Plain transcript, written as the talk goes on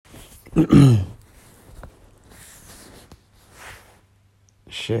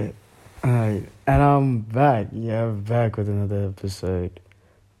Shit. Alright, and I'm back. Yeah, I'm back with another episode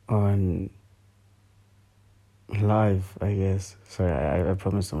on live, I guess. Sorry, I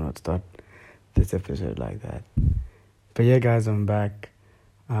promised I'm not to start this episode like that. But yeah, guys, I'm back.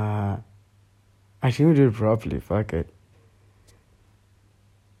 Actually, we do it properly. Fuck it.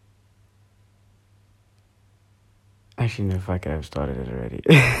 Actually, no, fuck it. I've started it already.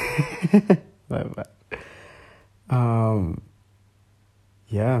 My bad.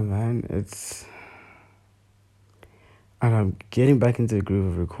 Yeah, man, and I'm getting back into the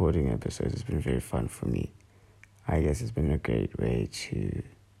groove of recording episodes. It's been very fun for me. I guess it's been a great way to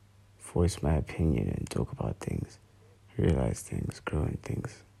voice my opinion and talk about things, realize things, grow in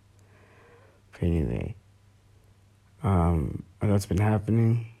things. But anyway, a lot's been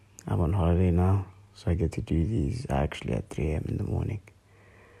happening. I'm on holiday now, so I get to do these actually at 3 a.m. in the morning.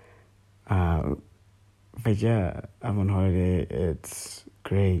 But yeah, I'm on holiday. It's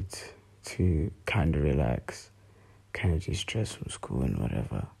great to kind of relax, kind of de-stress from school and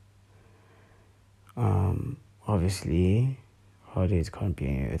whatever. Obviously, holidays can't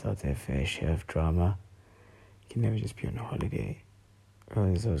be without their fair share of drama. You can never just be on a holiday. Oh,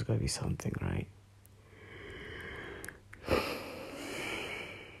 there's always got to be something, right?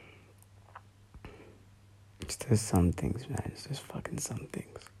 It's just some things, man. It's just fucking some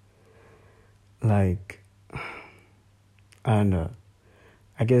things. Like, I don't know.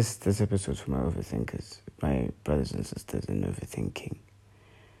 I guess this episode's for my overthinkers, my brothers and sisters in overthinking.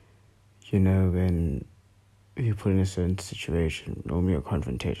 You know, when you put in a certain situation, normally a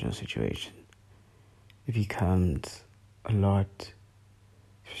confrontational situation, it becomes a lot,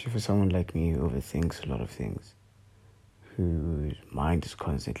 especially for someone like me who overthinks a lot of things, whose mind is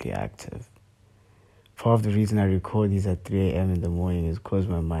constantly active. Part of the reason I record these at 3 a.m. in the morning is because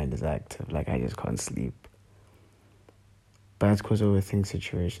my mind is active, like I just can't sleep. But that's because I overthink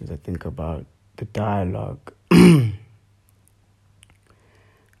situations. I think about the dialogue. I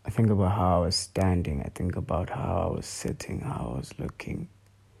think about how I was standing. I think about how I was sitting, how I was looking.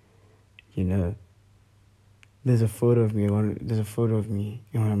 You know, there's a photo of me in one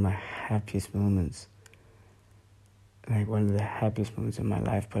of my happiest moments. Like one of the happiest moments in my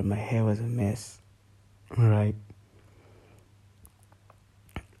life, but my hair was a mess. Right?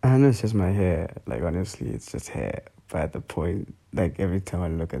 I know it's just my hair. Like, honestly, it's just hair. But at the point, like, every time I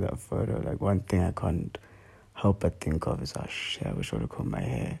look at that photo, like, one thing I can't help but think of is, oh, shit, I wish I would have combed my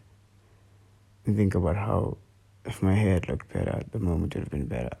hair. And think about how, if my hair had looked better, the moment would have been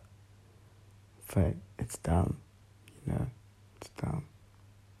better. But it's dumb, you know? It's dumb.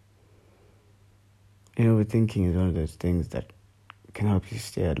 You know, overthinking is one of those things that can help you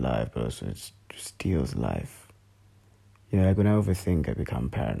stay alive, but also it steals life. You know, like when I overthink, I become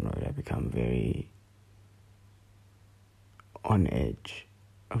paranoid. I become very on edge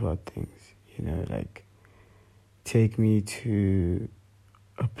about things. You know, like take me to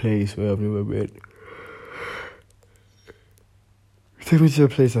a place where I've never been. Take me to a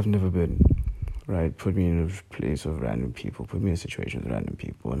place I've never been. Right? Put me in a place of random people. Put me in a situation with random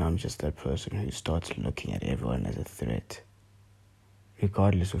people. And I'm just that person who starts looking at everyone as a threat.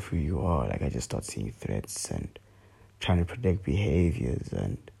 Regardless of who you are. Like I just start seeing threats and trying to predict behaviors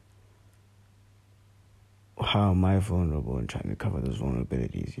and how am I vulnerable and trying to cover those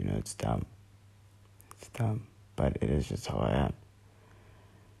vulnerabilities. You know, it's dumb. It's dumb. But it is just how I am.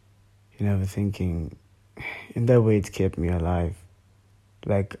 You know, thinking in that way it's kept me alive.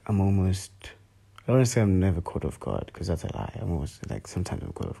 Like I don't want to say I'm never caught off guard, because that's a lie. I'm almost, like, sometimes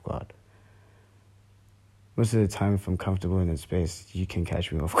I'm caught off guard. Most of the time, if I'm comfortable in a space, you can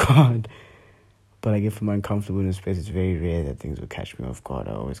catch me off guard. But like if I'm uncomfortable in a space, it's very rare that things will catch me off guard.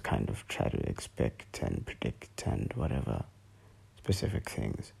 I always kind of try to expect and predict and whatever specific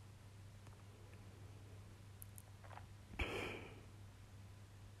things.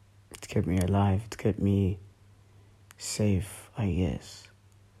 It's kept me alive. It's kept me safe, I guess.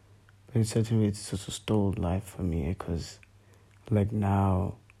 But in certain ways, it's also stole life for me, because like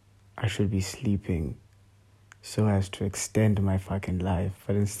now I should be sleeping so as to extend my fucking life.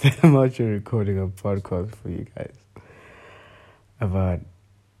 But instead, I'm actually recording a podcast for you guys about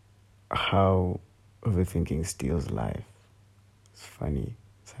how overthinking steals life. It's funny.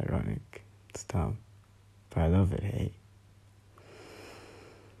 It's ironic. It's dumb. But I love it, hey?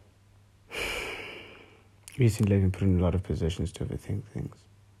 Recently, I've been put in a lot of positions to overthink things.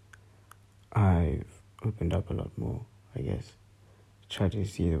 I've opened up a lot more, I guess. Tried to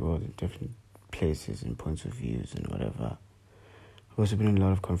see the world in different places and points of views and whatever. I've also been in a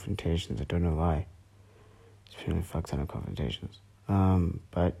lot of confrontations. I don't know why. It's been a fuck ton of confrontations.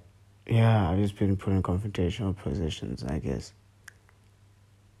 But yeah, I've just been put in confrontational positions, I guess.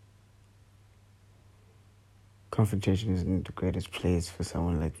 Confrontation isn't the greatest place for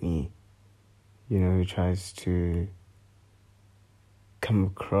someone like me, who tries to come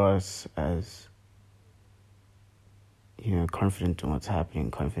across as, confident in what's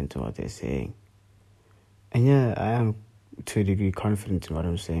happening, confident in what they're saying. And yeah, I am to a degree confident in what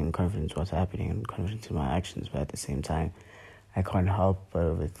I'm saying, confident in what's happening, and confident in my actions, but at the same time, I can't help but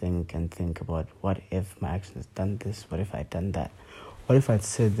overthink and think about what if my actions done this, what if I'd done that, what if I'd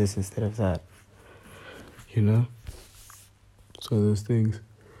said this instead of that, So those things.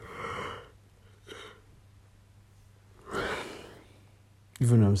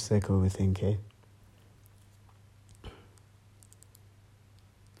 Even when I'm sick of overthinking,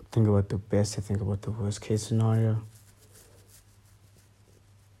 think about the best, I think about the worst case scenario.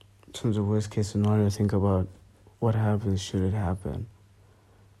 In terms of worst case scenario, think about what happens should it happen.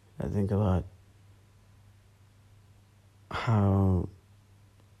 I think about how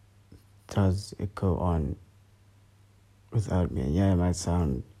does it go on without me. Yeah, it might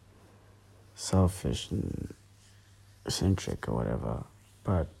sound selfish and eccentric or whatever,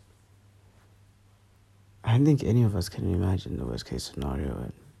 but I don't think any of us can imagine the worst case scenario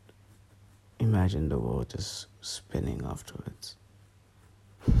and imagine the world just spinning afterwards.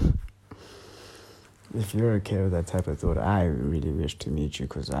 If you're okay with that type of thought, I really wish to meet you,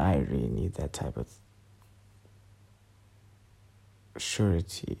 because I really need that type of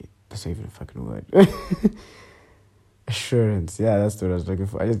surety. That's not even a fucking word. Assurance. Yeah, that's what I was looking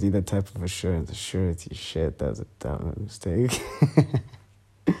for. I just need that type of assurance. Surety. Shit, that was a dumb mistake.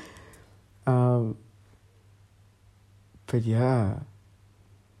 But yeah,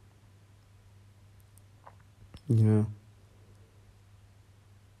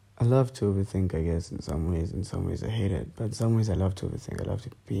 I love to overthink, I guess, in some ways. In some ways I hate it, but in some ways I love to overthink. I love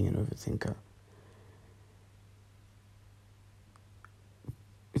being an overthinker.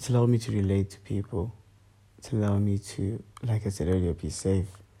 It's allowed me to relate to people. It's allowed me to, like I said earlier, be safe.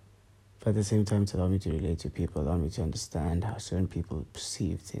 But at the same time, it's allowed me to relate to people, allowed me to understand how certain people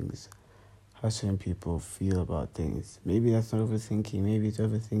perceive things, how certain people feel about things. Maybe that's not overthinking, maybe it's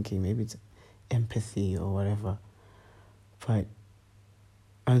overthinking, maybe it's empathy or whatever. But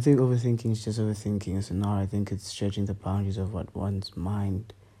I don't think overthinking is just overthinking. It's not. I think it's stretching the boundaries of what one's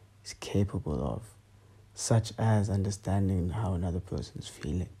mind is capable of, such as understanding how another person's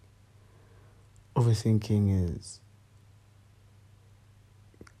feeling. Overthinking is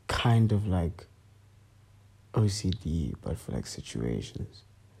kind of like OCD, but for like situations.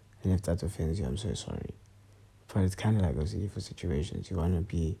 And if that offends you, I'm so sorry. But it's kind of like OCD for situations. You want to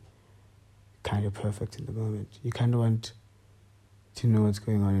be kind of perfect in the moment. You kind of want to know what's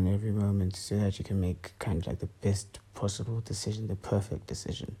going on in every moment so that you can make kind of like the best possible decision, the perfect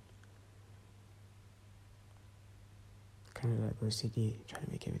decision. Kind of like OCD, trying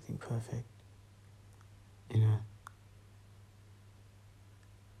to make everything perfect.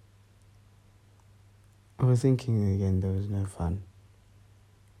 Overthinking, again, though, is no fun.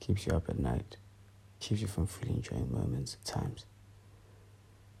 Keeps you up at night. Keeps you from fully enjoying moments at times.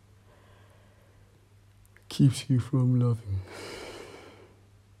 Keeps you from loving.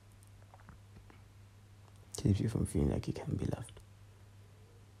 Keeps you from feeling like you can be loved.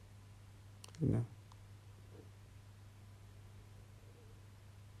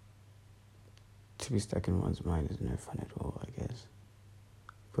 To be stuck in one's mind is no fun at all, I guess.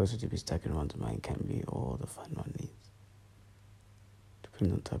 But also to be stuck in one's mind can be all the fun one needs.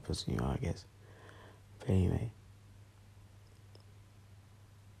 Depends on the type of person you are, I guess. But anyway,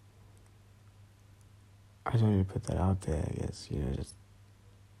 I just wanted to put that out there, I guess. Just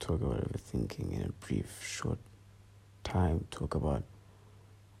talk about overthinking in a brief, short time. Talk about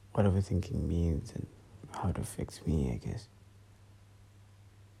what overthinking means and how it affects me, I guess.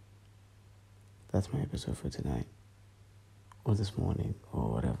 That's my episode for tonight. Or this morning, or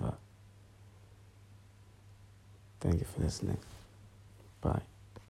whatever. Thank you for listening. Bye.